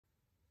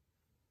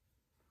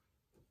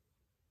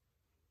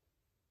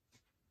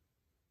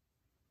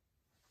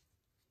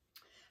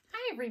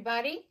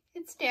everybody,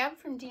 it's Deb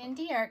from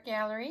D&D Art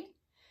Gallery.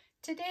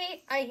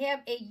 Today I have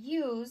a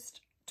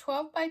used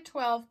 12 by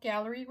 12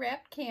 gallery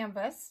wrapped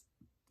canvas.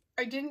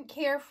 I didn't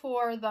care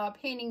for the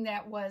painting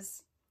that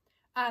was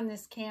on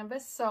this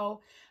canvas,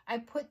 so I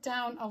put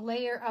down a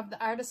layer of the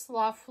Artist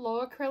Loft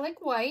Floetrol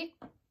white.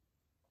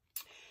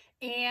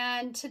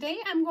 And today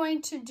I'm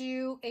going to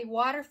do a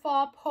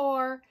waterfall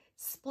pour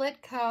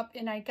split cup,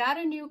 and I got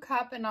a new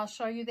cup and I'll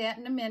show you that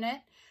in a minute.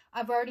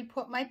 I've already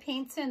put my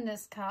paints in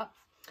this cup.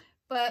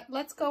 But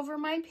let's go over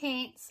my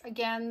paints.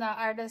 Again, the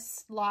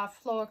Artist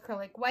Loft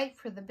Floetrol white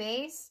for the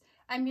base.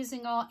 I'm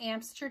using all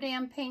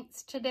Amsterdam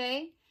paints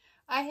today.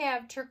 I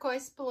have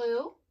turquoise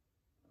blue.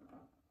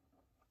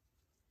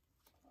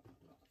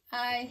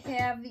 I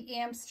have the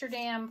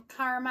Amsterdam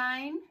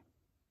carmine.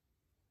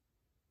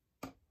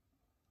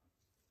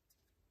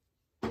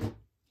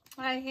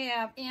 I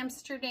have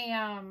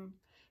Amsterdam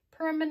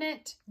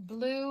permanent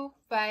blue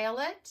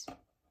violet.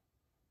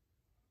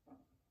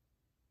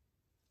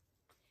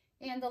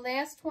 And the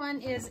last one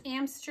is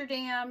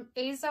Amsterdam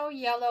Azo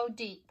Yellow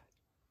Deep.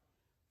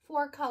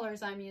 4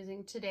 colors I'm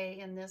using today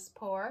in this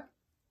pour.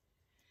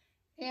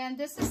 And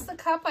this is the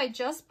cup I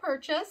just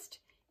purchased.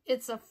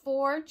 It's a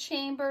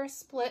 4-chamber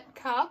split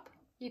cup.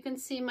 You can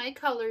see my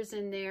colors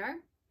in there.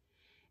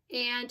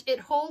 And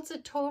it holds a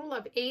total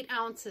of 8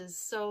 ounces,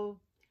 so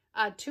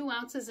 2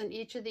 ounces in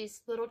each of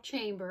these little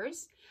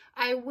chambers.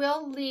 I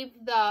will leave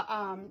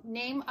the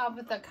name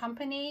of the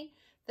company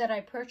that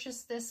I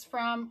purchased this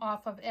from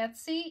off of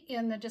Etsy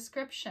in the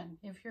description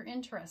if you're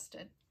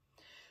interested.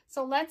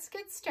 So let's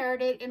get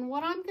started, and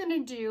what I'm going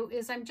to do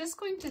is I'm just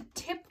going to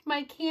tip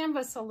my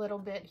canvas a little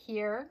bit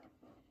here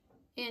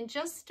and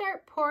just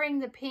start pouring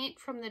the paint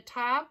from the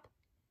top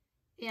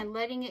and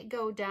letting it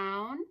go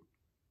down.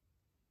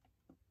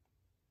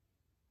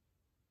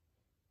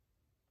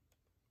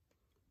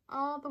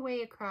 All the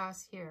way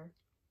across here.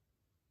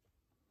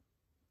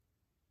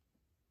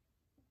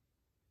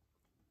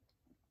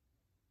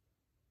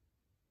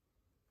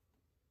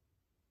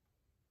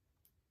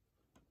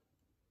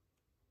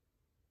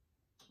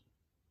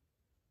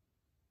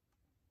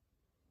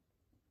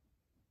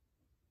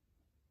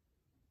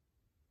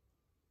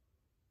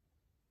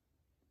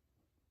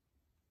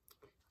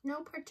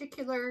 No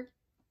particular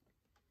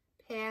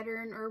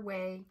pattern or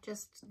way,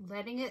 just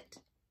letting it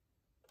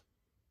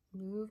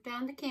move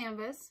down the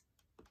canvas.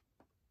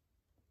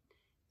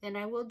 Then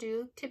I will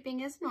do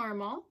tipping as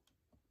normal.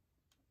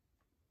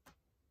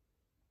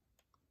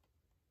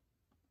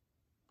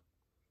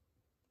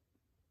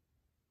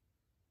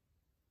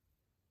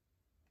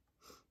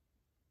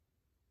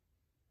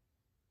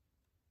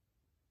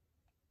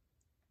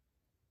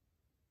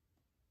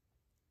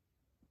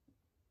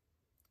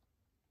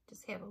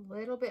 Just have a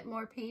little bit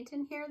more paint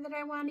in here that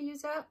I want to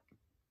use up.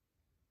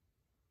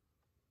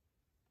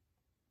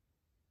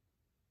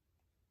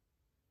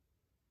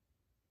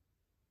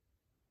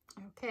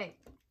 Okay.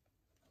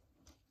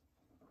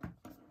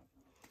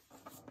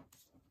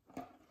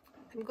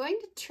 I'm going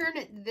to turn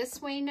it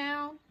this way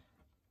now.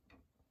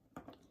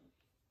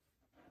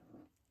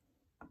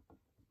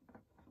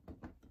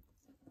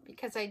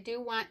 Because I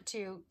do want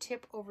to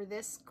tip over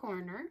this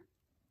corner.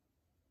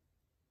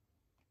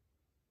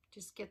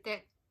 Just get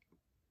that,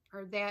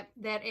 or that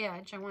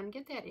edge. I want to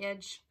get that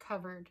edge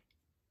covered.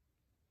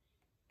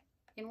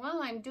 And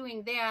while I'm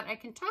doing that, I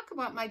can talk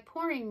about my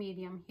pouring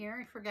medium here.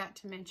 I forgot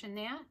to mention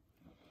that.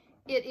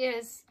 It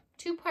is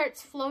 2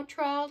 parts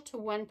Floetrol to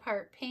 1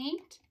 part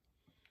paint.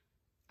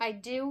 I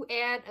do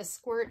add a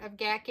squirt of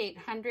GAC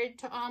 800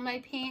 to all my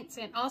paints,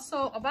 and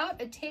also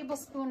about a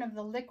tablespoon of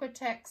the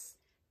Liquitex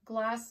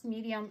gloss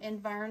medium in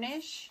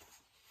varnish.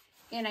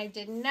 And I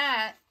did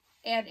not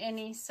add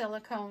any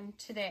silicone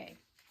today.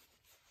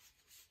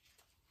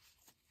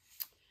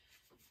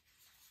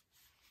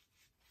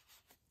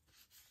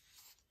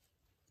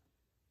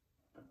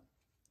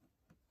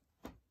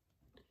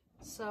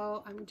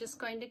 So I'm just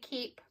going to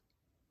keep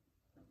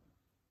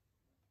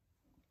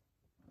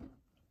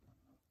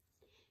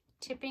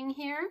tipping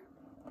here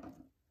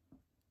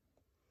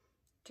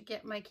to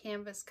get my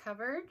canvas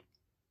covered.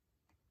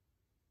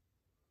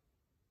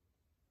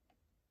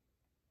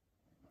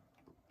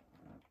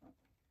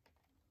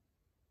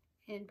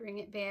 And bring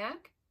it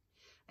back.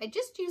 I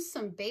just used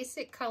some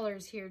basic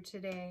colors here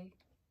today.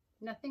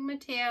 Nothing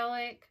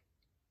metallic.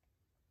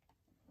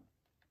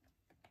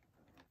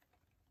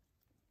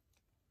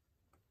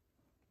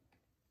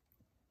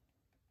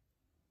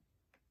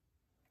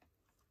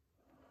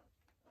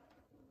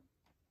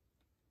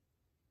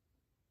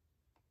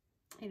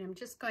 And I'm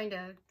just going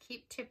to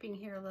keep tipping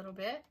here a little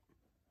bit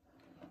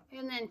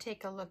and then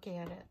take a look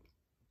at it.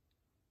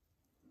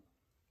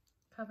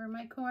 Cover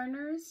my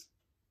corners.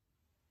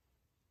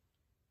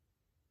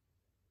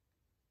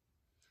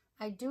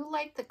 I do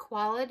like the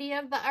quality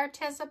of the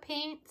Arteza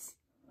paints.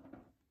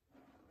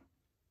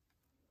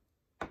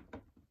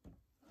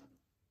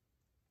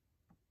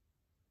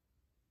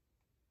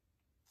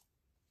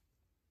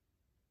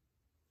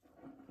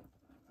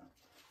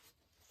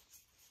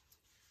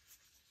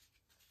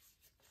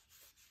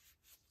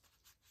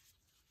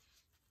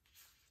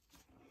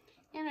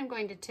 I'm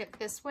going to tip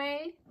this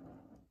way.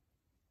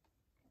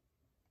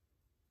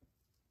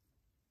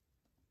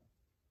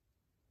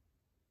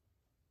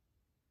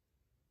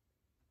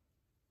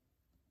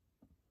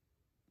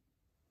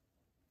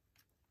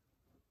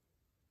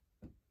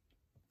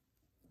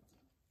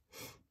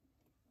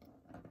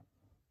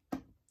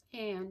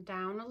 And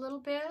down a little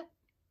bit.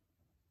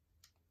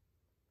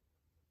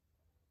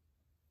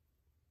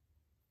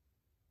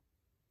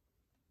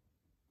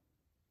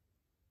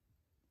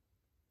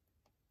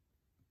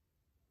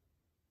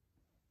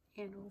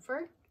 And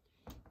over.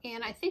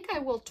 And I think I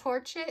will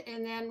torch it,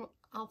 and then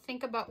I'll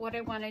think about what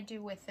I want to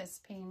do with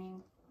this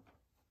painting.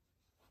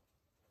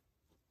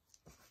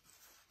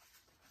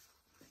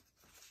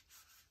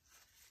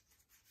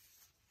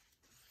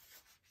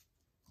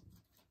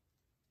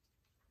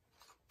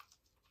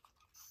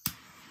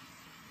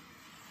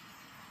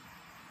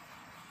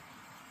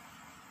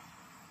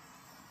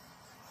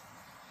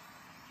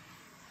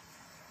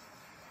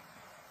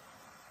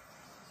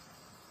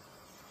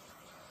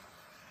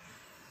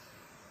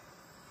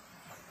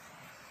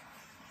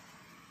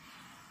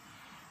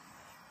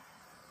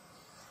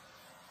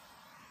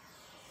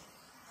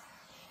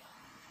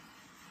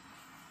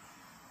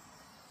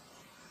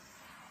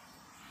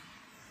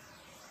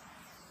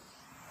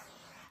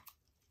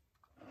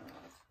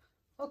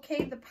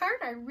 Okay, the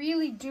part I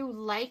really do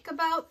like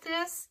about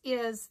this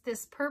is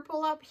this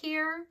purple up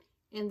here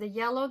and the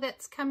yellow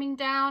that's coming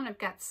down. I've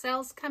got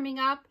cells coming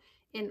up.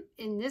 In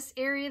this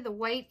area, the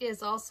white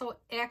is also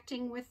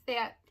acting with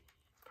that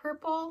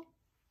purple.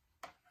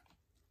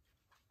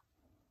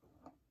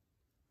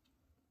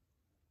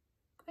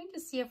 I'm going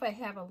to see if I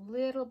have a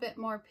little bit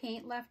more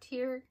paint left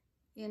here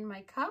in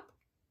my cup.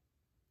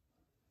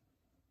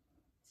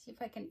 See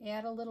if I can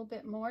add a little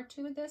bit more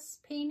to this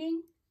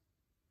painting.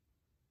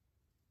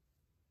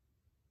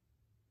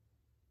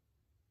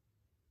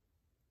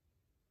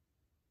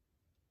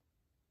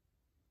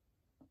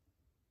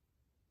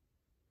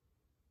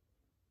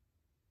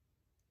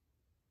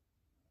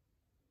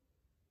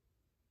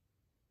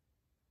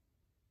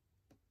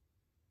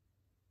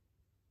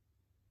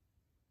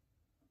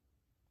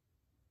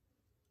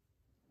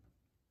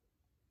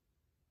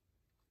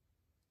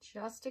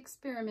 Just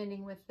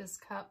experimenting with this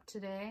cup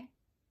today,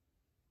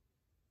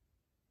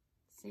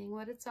 seeing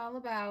what it's all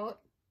about.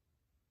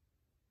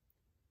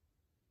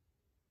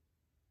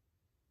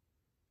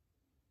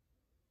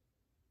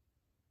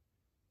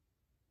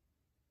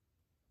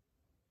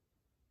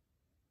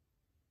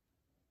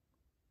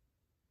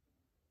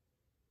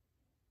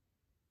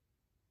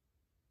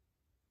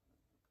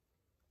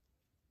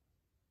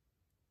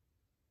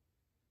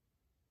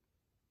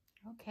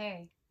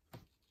 Okay.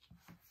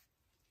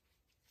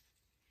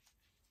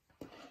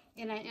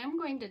 And I am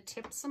going to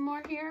tip some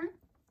more here.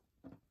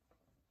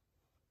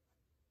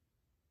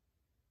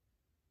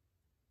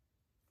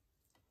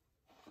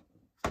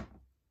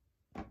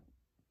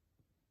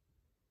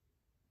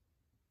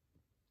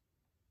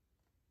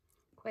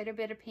 Quite a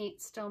bit of paint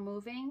still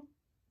moving.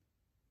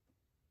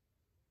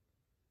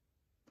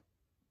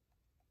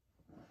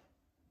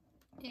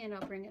 And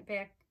I'll bring it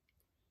back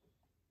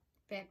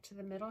to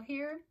the middle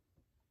here.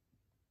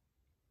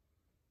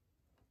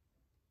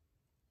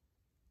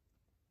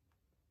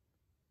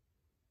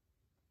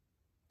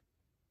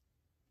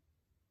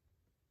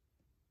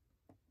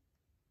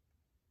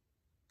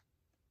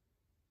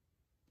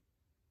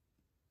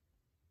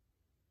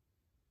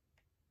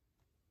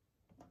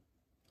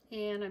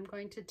 And I'm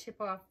going to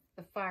tip off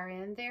the far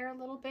end there a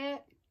little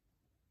bit.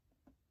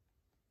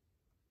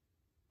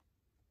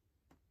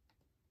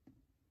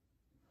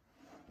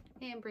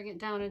 And bring it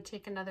down and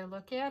take another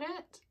look at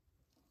it.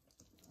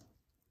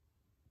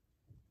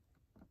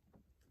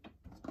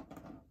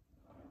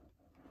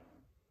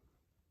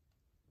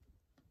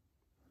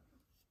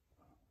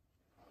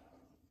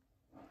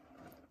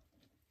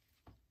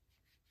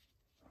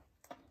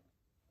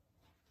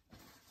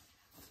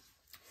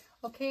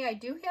 Okay, I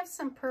do have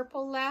some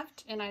purple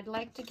left, and I'd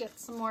like to get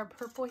some more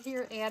purple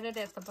here added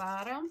at the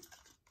bottom.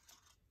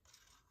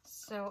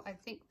 So I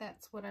think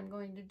that's what I'm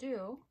going to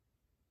do.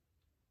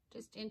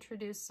 Just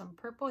introduce some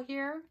purple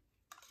here.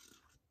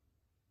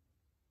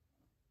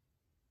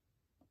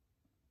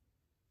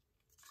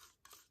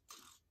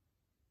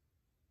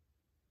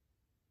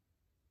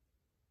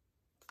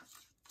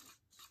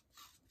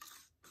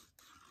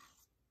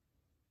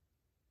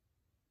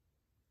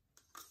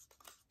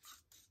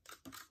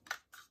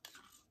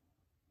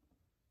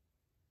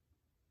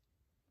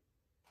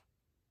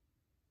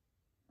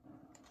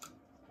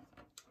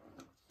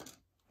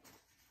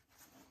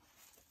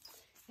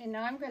 And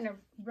now I'm going to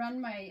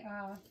run my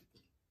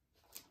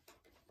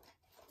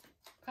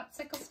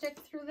popsicle stick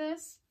through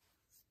this.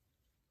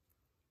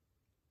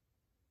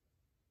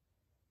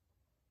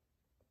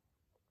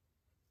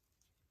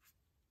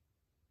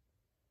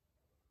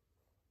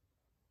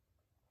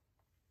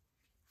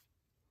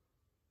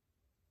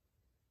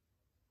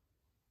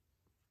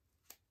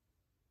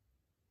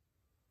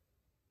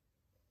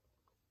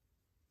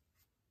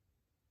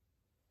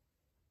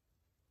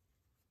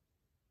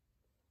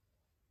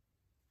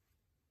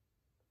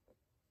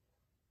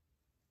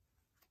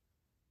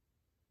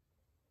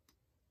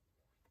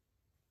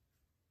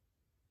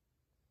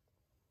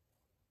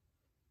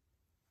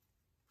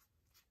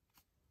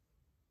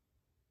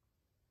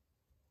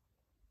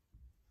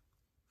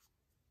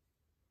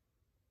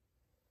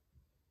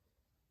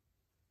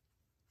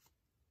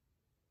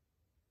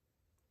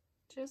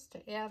 just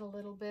to add a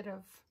little bit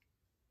of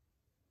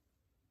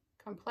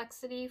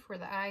complexity for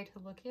the eye to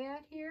look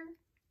at here.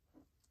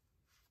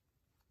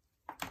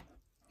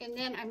 And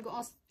then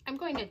I'm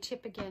going to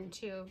tip again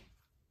too.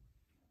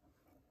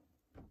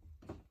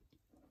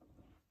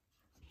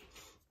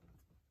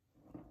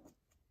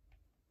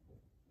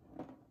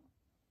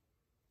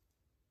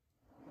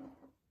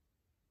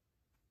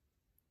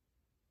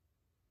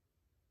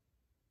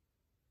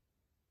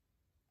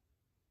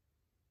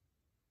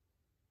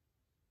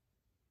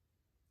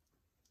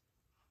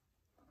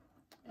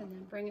 And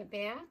then bring it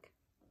back.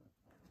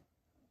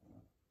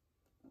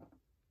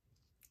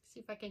 See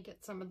if I can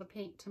get some of the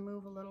paint to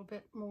move a little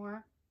bit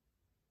more.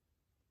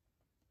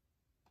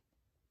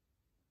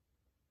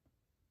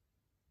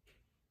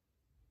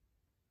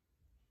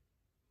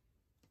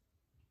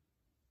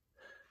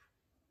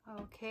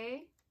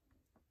 Okay,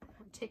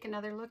 I'll take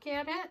another look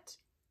at it.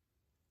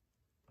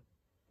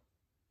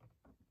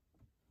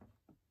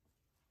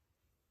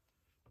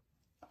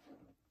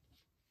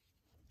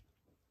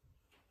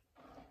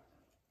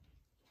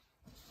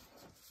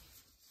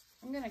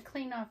 I'm going to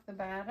clean off the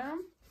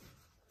bottom.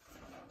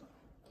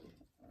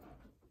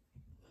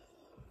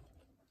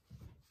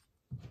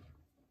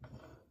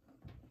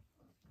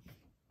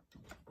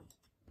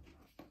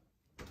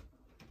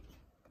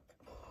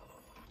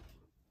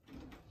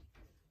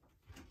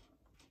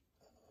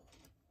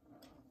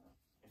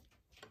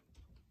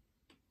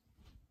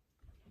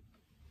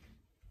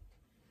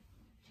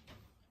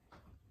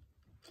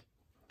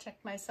 Check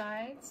my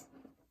sides.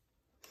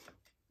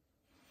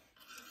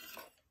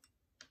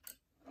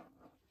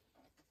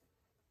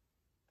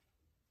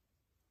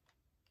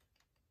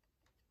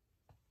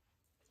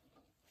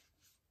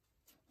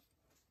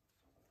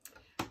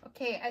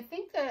 Okay, I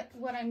think that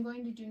what I'm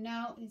going to do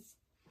now is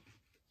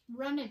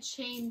run a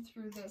chain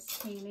through this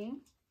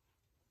painting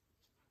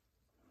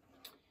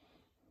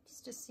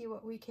just to see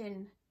what we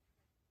can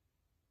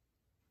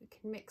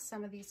mix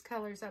some of these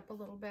colors up a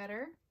little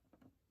better.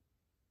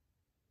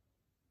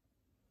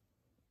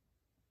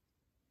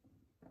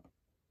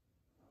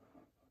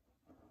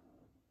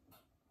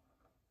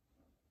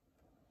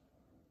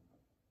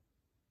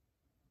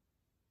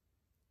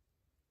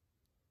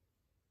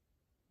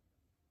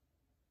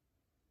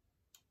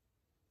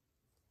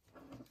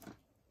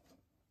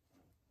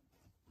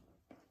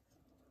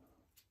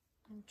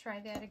 And try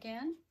that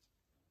again.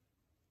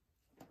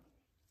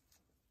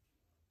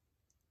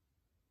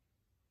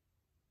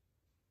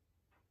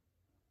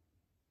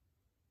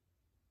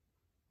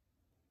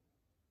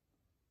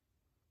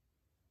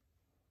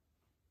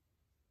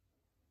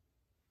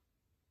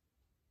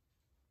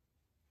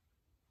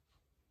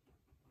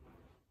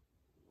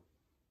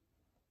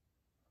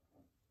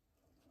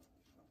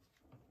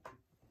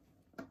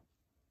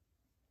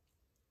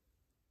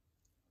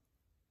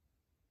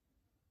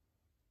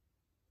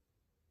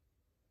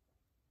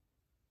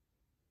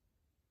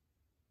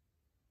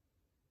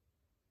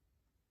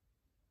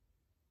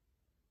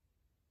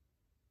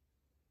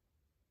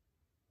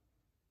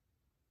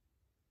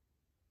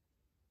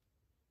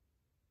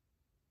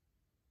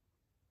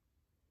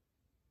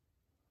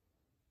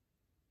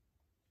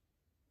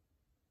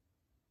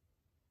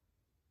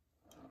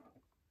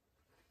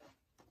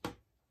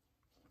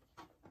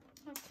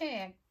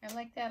 Okay, I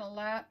like that a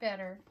lot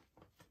better.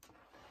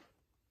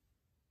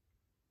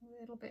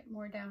 A little bit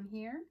more down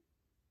here.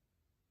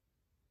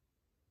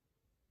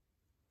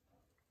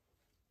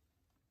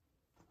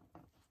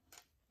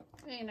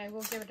 And I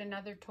will give it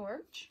another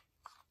torch.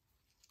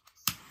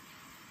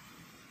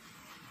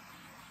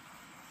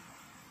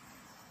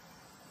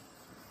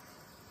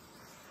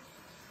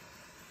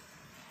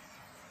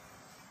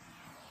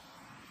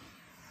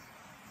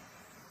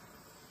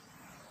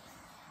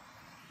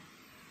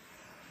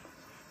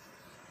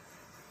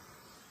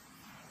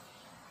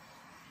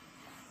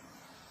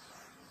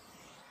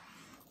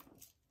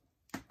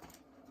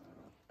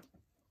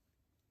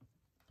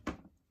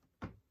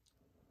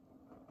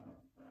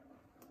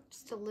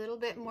 Just a little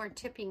bit more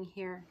tipping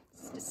here,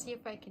 just to see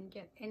if I can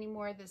get any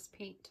more of this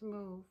paint to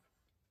move.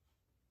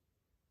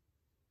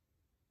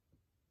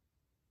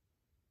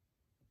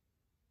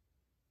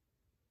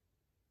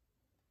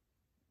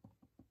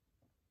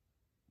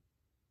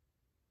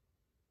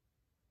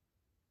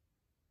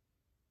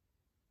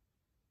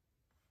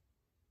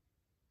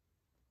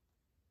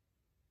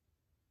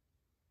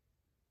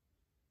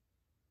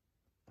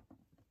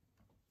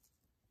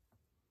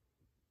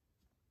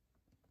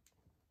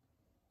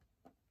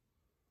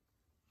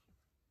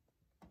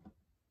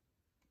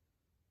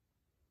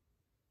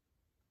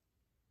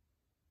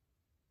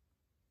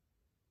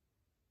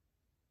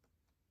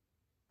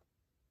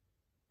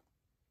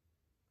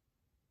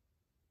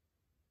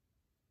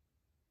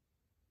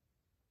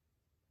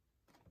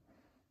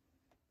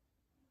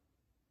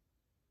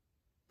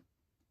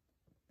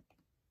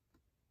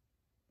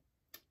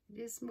 It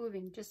is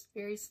moving just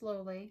very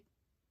slowly.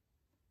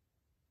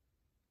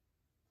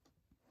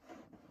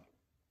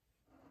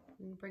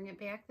 And bring it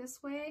back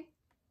this way.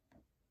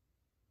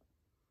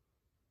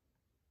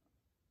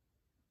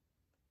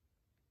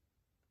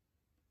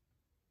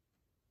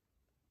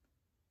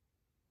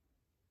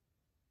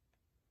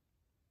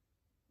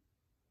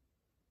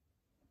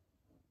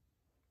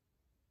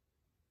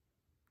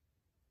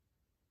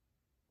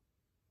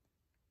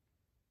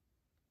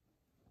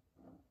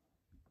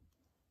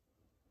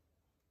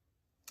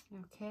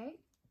 Okay.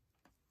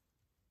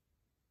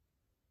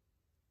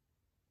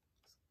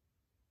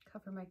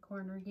 Cover my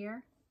corner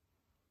here.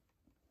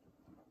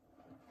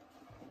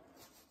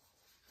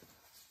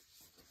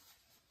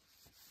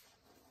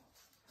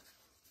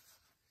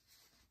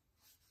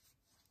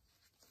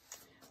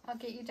 I'll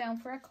get you down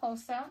for a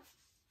close-up.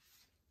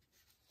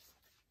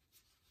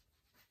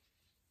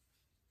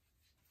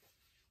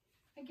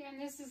 Again,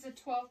 this is a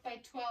 12 by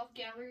 12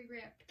 gallery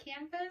wrapped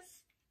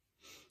canvas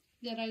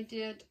that I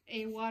did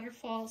a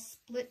waterfall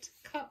split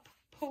cup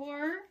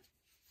pour.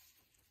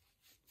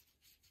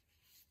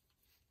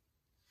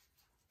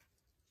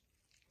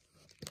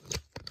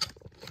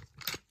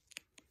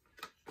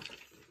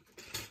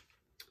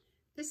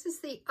 This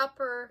is the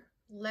upper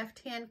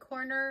left-hand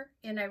corner,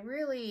 and I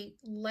really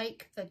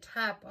like the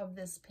top of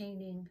this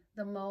painting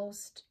the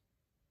most.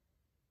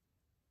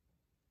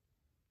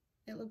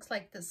 It looks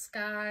like the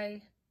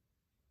sky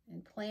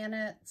and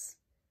planets.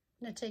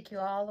 I'm going to take you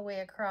all the way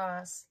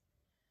across.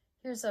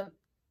 This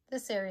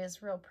area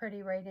is real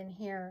pretty right in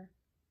here.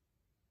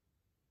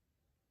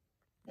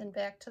 Then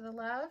back to the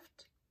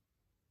left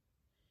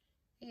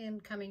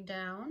and coming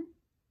down.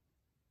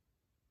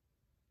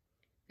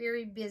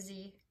 Very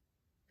busy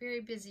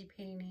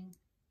painting.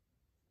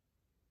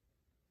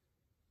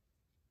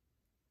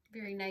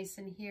 Very nice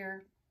in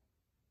here.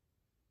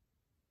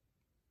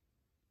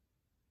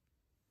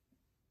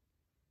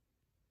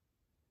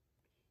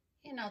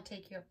 And I'll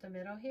take you up the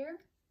middle here.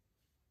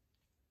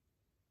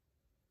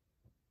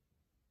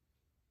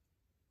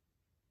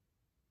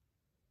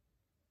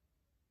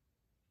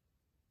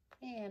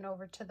 And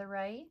over to the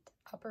right,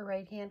 upper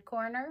right-hand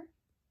corner.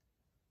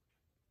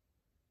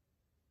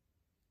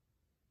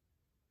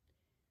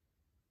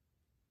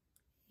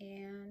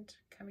 And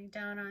coming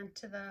down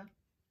onto the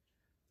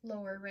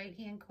lower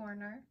right-hand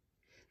corner.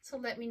 So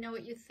let me know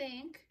what you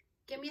think.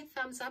 Give me a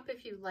thumbs up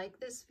if you like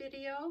this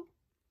video.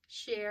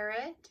 Share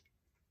it.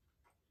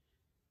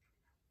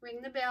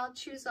 Ring the bell,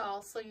 choose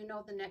all, so you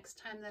know the next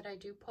time that I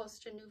do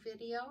post a new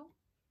video.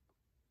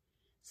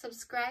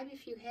 Subscribe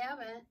if you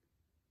haven't.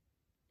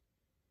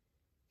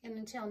 And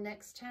until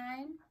next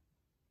time,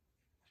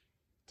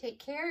 take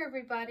care,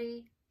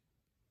 everybody.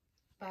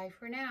 Bye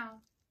for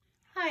now.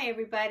 Hi,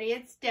 everybody.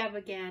 It's Deb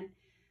again.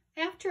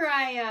 After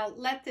I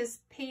let this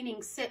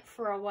painting sit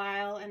for a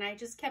while and I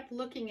just kept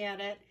looking at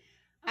it,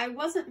 I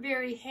wasn't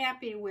very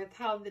happy with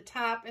how the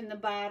top and the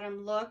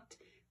bottom looked.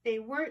 They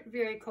weren't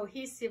very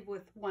cohesive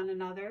with one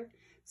another.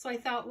 So I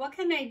thought, what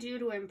can I do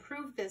to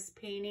improve this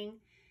painting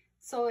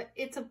so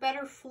it's a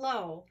better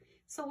flow?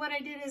 So what I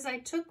did is I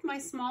took my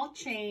small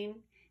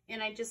chain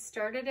and I just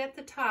started at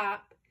the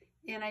top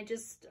and I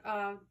just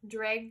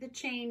dragged the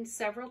chain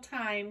several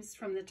times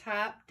from the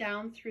top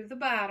down through the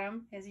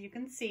bottom, as you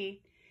can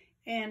see.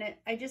 And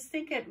I just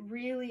think it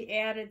really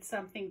added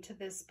something to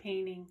this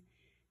painting.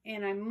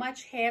 And I'm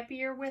much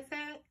happier with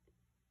it.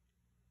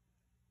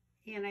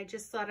 And I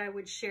just thought I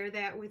would share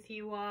that with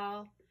you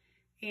all.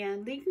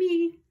 And leave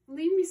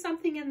me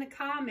something in the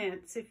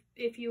comments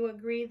if you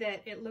agree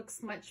that it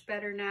looks much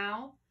better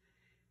now.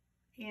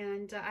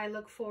 And I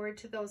look forward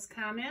to those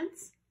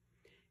comments.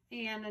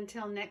 And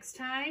until next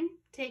time,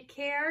 take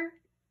care.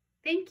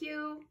 Thank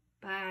you.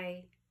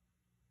 Bye.